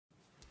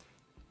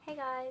Hey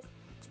guys,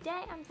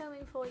 today I'm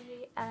filming for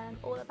you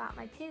all about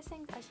my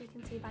piercings, as you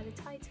can see by the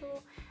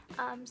title.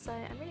 So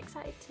I'm really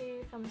excited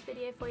to film this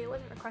video for you. It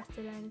wasn't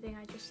requested or anything,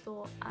 I just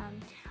thought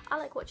I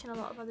like watching a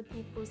lot of other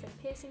people's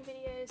piercing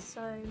videos,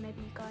 so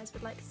maybe you guys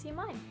would like to see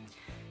mine.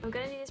 I'm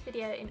going to do this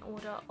video in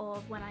order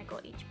of when I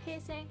got each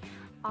piercing.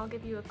 I'll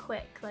give you a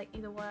quick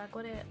either where I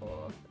got it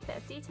or a bit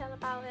of detail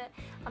about it.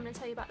 I'm going to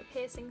tell you about the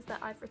piercings that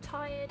I've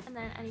retired and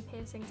then any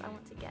piercings I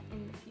want to get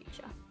in the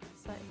future.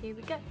 So here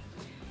we go.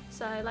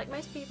 So like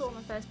most people,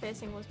 my first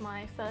piercing was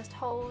my first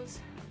holes.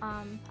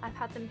 I've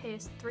had them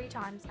pierced 3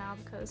 times now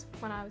because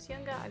when I was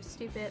younger I was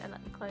stupid and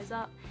let them close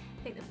up.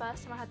 I think the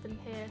first time I had them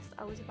pierced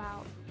I was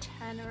about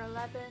 10 or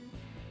 11,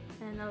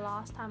 and the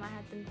last time I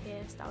had them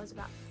pierced I was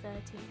about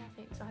 13 I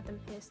think, so I had them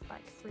pierced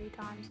like 3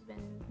 times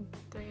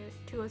within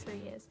 2 or 3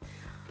 years.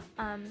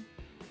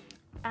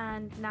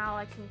 And now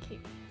I can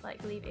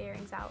leave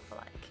earrings out for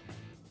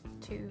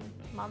 2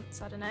 months,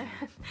 I don't know.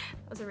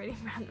 That was a really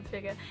random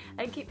figure.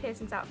 I can keep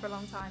piercings out for a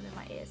long time in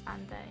my ears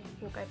and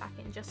they will go back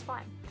in just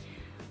fine.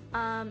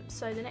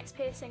 So the next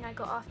piercing I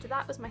got after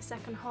that was my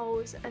second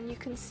holes, and you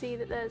can see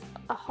that there's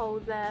a hole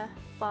there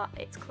but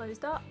it's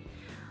closed up.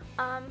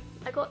 I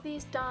got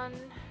these done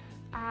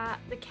at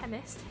the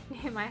chemist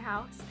near my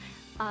house.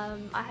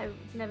 I have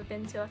never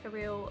been to a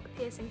real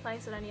piercing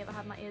place. I'd only ever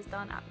had my ears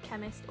done at the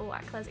chemist or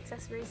at Claire's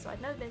Accessories, so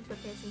I'd never been to a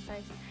piercing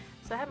place.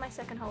 So I had my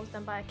second holes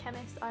done by a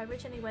chemist. I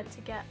originally went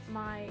to get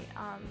my,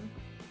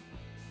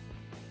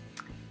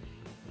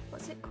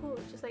 what's it called?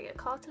 Just like a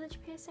cartilage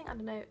piercing? I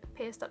don't know,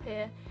 pierced up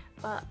here.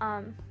 But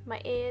my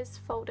ears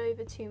fold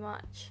over too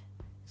much,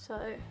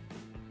 so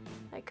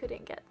I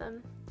couldn't get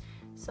them.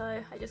 So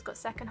I just got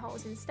second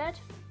holes instead.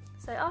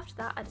 So after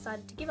that I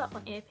decided to give up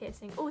on ear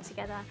piercing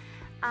altogether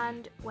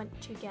and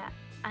went to get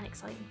an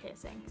exciting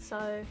piercing.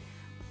 So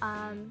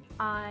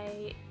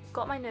I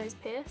got my nose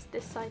pierced,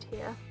 this side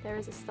here. There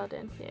is a stud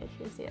in here, you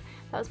can see it.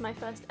 That was my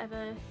first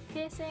ever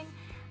piercing.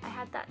 I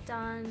had that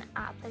done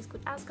at a place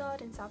called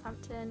Asgard in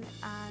Southampton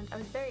and I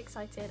was very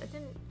excited. I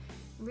didn't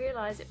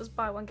realise it was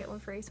buy one get one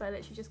free, so I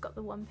literally just got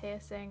the one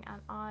piercing, and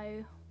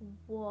I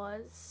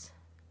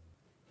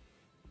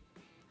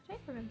don't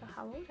remember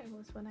how old I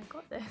was when I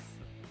got this.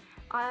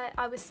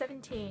 I was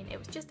 17, it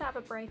was just out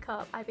of a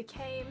breakup. I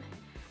became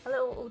a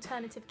little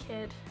alternative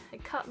kid. I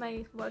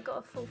got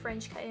a full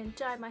French cut in,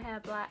 dyed my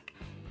hair black,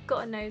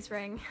 got a nose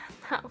ring.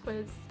 That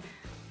was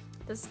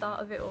the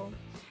start of it all.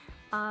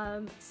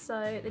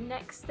 So the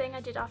next thing I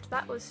did after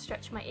that was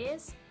stretch my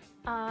ears.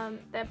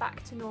 They're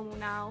back to normal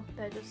now,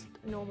 they're just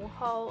a normal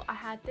hole. I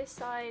had this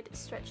side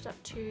stretched up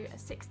to a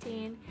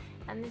 16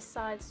 and this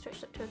side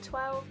stretched up to a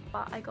 12,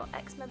 but I got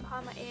eczema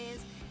behind my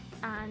ears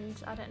and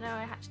I don't know,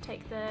 I had to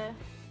take the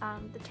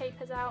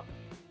tapers out.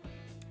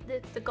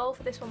 The goal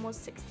for this one was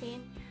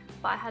 16,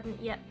 but I hadn't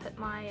yet put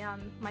my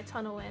my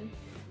tunnel in,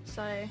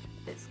 so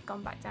it's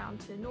gone back down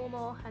to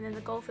normal. And then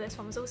the goal for this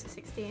one was also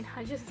 16.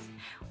 I just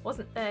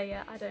wasn't there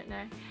yet, I don't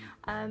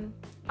know.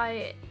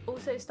 I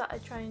also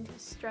started trying to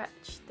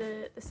stretch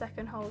the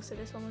second hole, so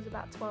this one was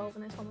about 12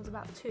 and this one was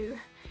about 2,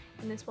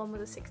 and this one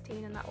was a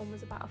 16 and that one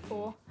was about a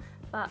 4,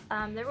 but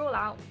they're all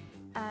out.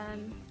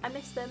 I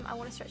miss them. I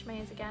want to stretch my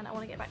ears again. I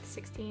want to get back to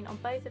 16 on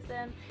both of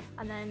them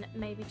and then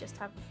maybe just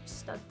have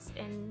studs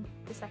in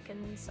the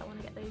seconds. I want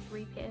to get those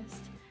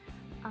re-pierced.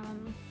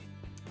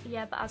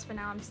 Yeah, but as for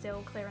now I'm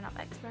still clearing up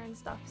eczema and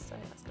stuff, so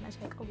that's going to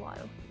take a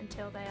while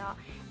until they are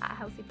at a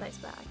healthy place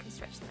where I can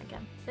stretch them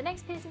again. The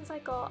next piercings I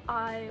got,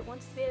 I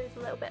wanted to be a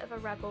little bit of a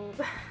rebel.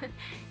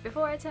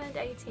 Before I turned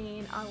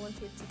 18 I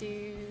wanted to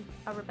do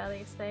a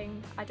rebellious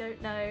thing. I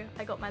don't know,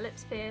 I got my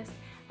lips pierced,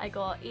 I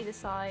got either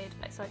side,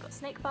 so I got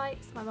snake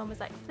bites. My mum was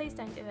like, please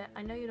don't do it,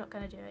 I know you're not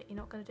going to do it, you're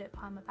not going to do it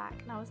behind my back.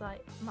 And I was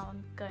like, Mum,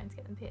 I'm going to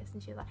get them pierced.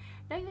 And she was like,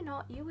 no you're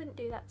not, you wouldn't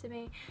do that to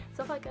me.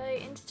 So if I go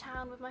into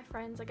town with my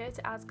friends, I go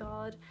to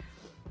Asgard,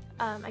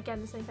 again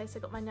the same place I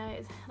got my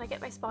nose, and I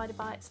get my spider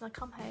bites and I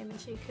come home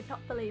and she could not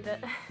believe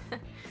it.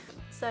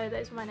 So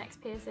those were my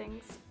next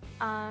piercings.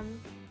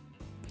 And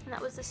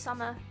that was the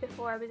summer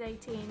before I was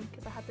 18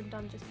 because I had them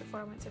done just before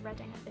I went to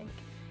Reading, I think.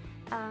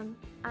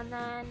 And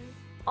then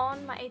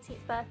on my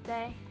 18th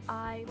birthday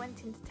I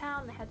went into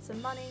town, they had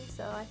some money,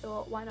 so I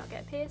thought why not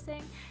get a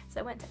piercing.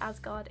 So I went to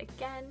Asgard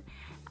again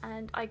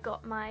and I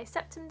got my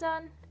septum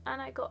done and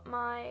I got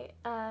my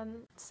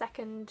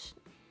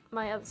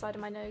my other side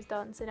of my nose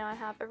done. So now I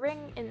have a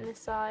ring in this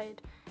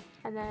side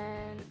and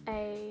then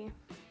a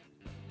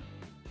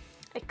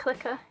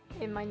clicker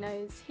in my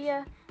nose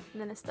here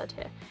and then a stud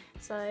here.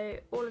 So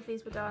all of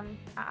these were done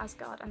at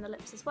Asgard, and the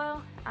lips as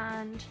well,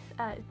 and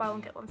it's buy one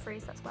get one free,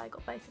 so that's why I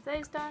got both of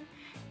those done,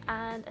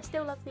 and I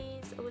still love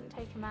these. I wouldn't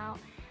take them out.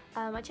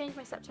 I change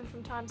my septum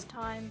from time to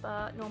time,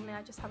 but normally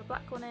I just have a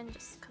black one in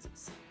just because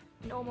it's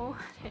normal.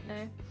 I don't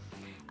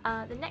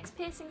know. The next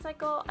piercings I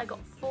got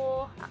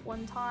 4 at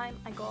one time.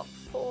 I got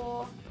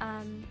 4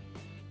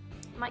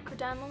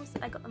 microdermals.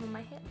 I got them on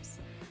my hips.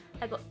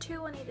 I got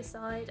 2 on either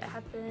side. I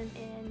had them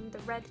in the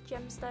red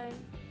gemstone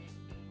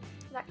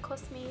That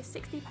cost me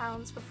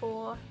 £60 for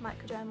 4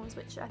 microdermals,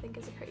 which I think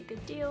is a pretty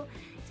good deal.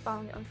 It's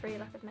buying it on free,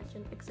 like I've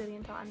mentioned a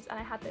gazillion times, and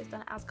I had those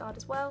done at Asgard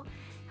as well.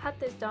 Had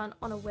those done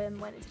on a whim,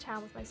 went into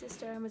town with my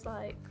sister and was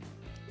like,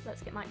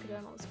 let's get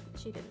microdermals.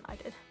 She didn't, I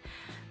did.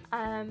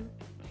 And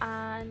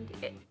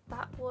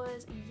that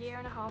was a year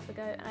and a half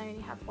ago, and I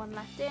only have one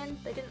left in.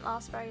 They didn't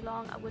last very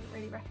long. I wouldn't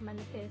really recommend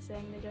the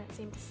piercing. They don't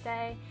seem to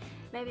stay.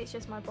 Maybe it's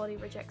just my body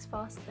rejects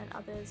faster than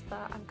others,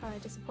 but I'm kind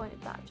of disappointed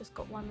that I've just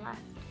got one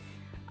left.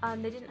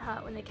 They didn't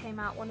hurt when they came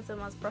out. One of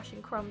them I was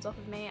brushing crumbs off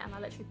of me, and I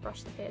literally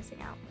brushed the piercing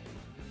out.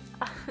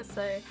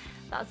 So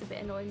that was a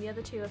bit annoying. The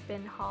other two have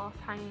been half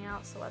hanging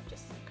out, so I've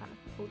just kind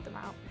of pulled them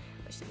out,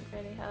 which didn't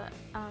really hurt.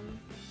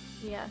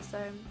 Yeah, so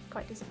I'm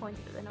quite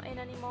disappointed that they're not in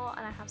anymore,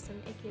 and I have some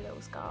icky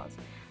little scars.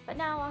 But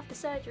now after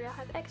surgery I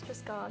have extra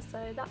scars,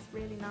 so that's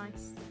really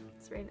nice.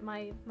 It's really,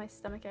 my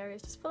stomach area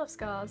is just full of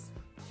scars.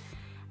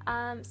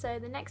 So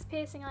the next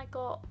piercing I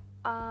got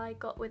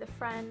with a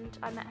friend.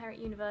 I met her at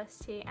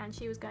university, and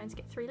she was going to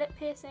get 3 lip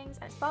piercings,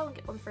 and it's buy one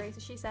get one free, so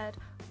she said,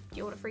 do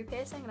you want a free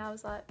piercing? And I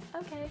was like,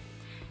 okay.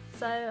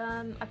 So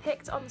I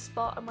picked on the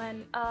spot and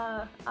went,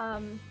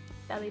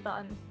 belly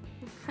button.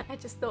 I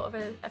just thought of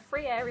a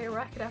free area where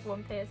I could have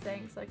one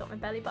piercing, so I got my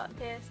belly button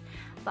pierced,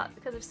 but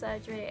because of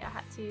surgery I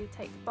had to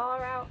take the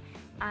bar out,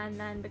 and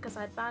then because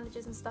I had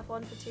bandages and stuff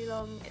on for too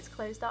long, it's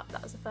closed up.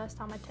 That was the first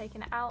time I'd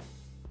taken it out.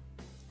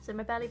 So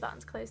my belly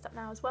button's closed up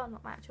now as well,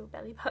 not my actual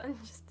belly button,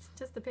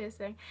 just the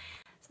piercing.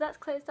 So that's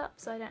closed up,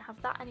 so I don't have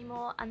that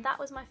anymore, and that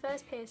was my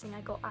first piercing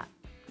I got at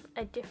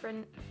a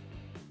different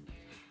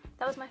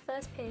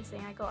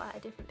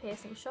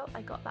piercing shop.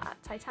 I got that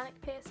at Titanic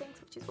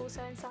Piercings, which is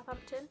also in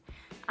Southampton,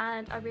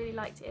 and I really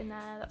liked it in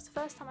there. That was the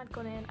first time I'd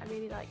gone in, I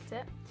really liked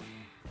it.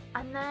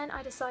 And then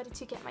I decided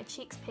to get my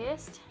cheeks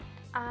pierced,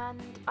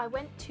 and I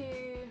went to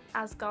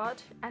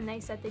Asgard, and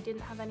they said they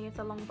didn't have any of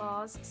the long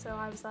bars, so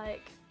I was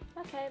like,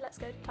 okay, let's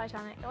go to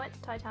Titanic. I went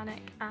to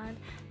Titanic, and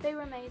they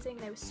were amazing,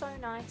 they were so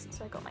nice,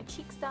 so I got my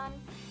cheeks done,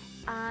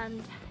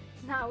 and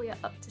now we are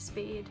up to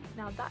speed.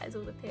 Now that is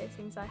all the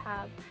piercings I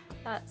have.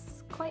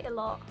 That's quite a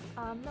lot,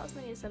 not as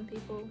many as some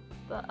people,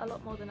 but a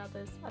lot more than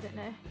others, I don't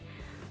know.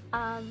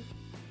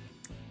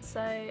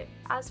 So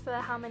as for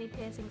how many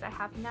piercings I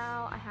have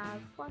now, I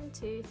have 1,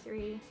 2,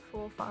 3,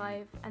 4,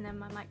 5, and then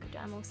my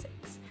microdermal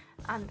 6,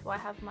 and I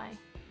have my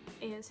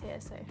ears here,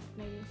 so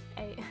maybe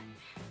 8.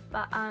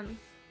 But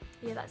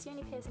yeah, that's the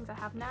only piercings I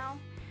have now.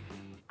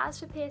 As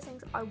for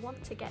piercings I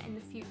want to get in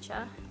the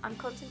future, I'm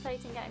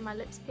contemplating getting my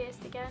lips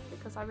pierced again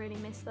because I really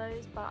miss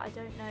those, but I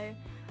don't know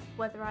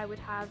whether I would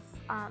have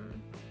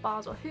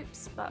bars or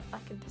hoops, but I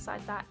can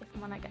decide that if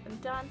and when I get them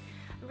done.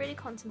 I'm really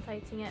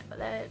contemplating it, but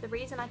the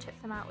reason I took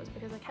them out was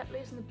because I kept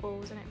losing the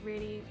balls and it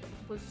really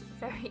was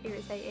very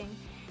irritating.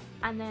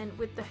 And then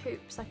with the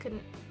hoops I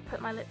couldn't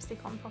put my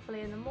lipstick on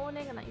properly in the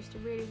morning, and that used to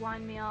really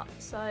wind me up,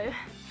 so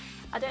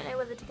I don't know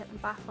whether to get them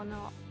back or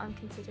not. I'm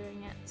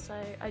considering it, so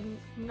I'm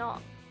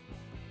not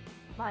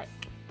like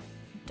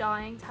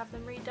dying to have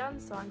them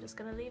redone, so I'm just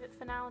going to leave it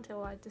for now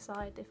until I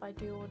decide if I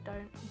do or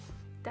don't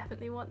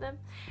definitely want them.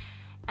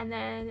 And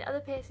then the other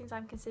piercings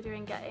I'm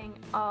considering getting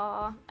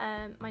are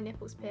my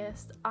nipples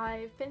pierced.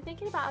 I've been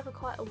thinking about it for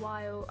quite a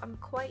while. I'm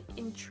quite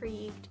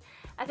intrigued.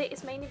 I think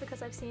it's mainly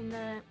because I've seen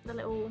the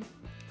little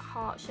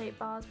heart-shaped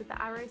bars with the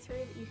arrow through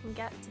that you can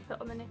get to put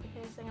on the nipple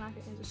piercing, and I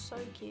think those are so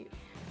cute.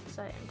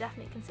 So I'm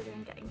definitely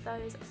considering getting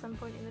those at some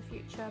point in the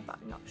future, but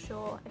I'm not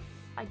sure if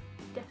I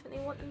definitely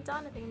want them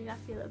done. I think I'm going to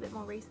have to do a little bit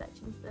more research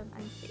into them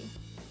and see.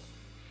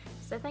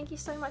 So thank you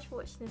so much for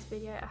watching this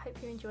video. I hope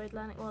you enjoyed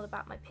learning all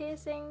about my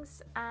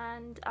piercings,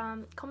 and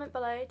comment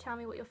below, tell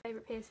me what your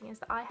favourite piercing is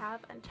that I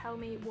have, and tell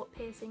me what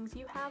piercings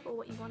you have or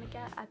what you want to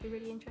get. I'd be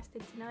really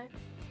interested to know.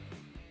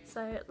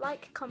 So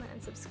like, comment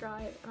and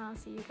subscribe, and I'll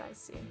see you guys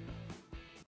soon.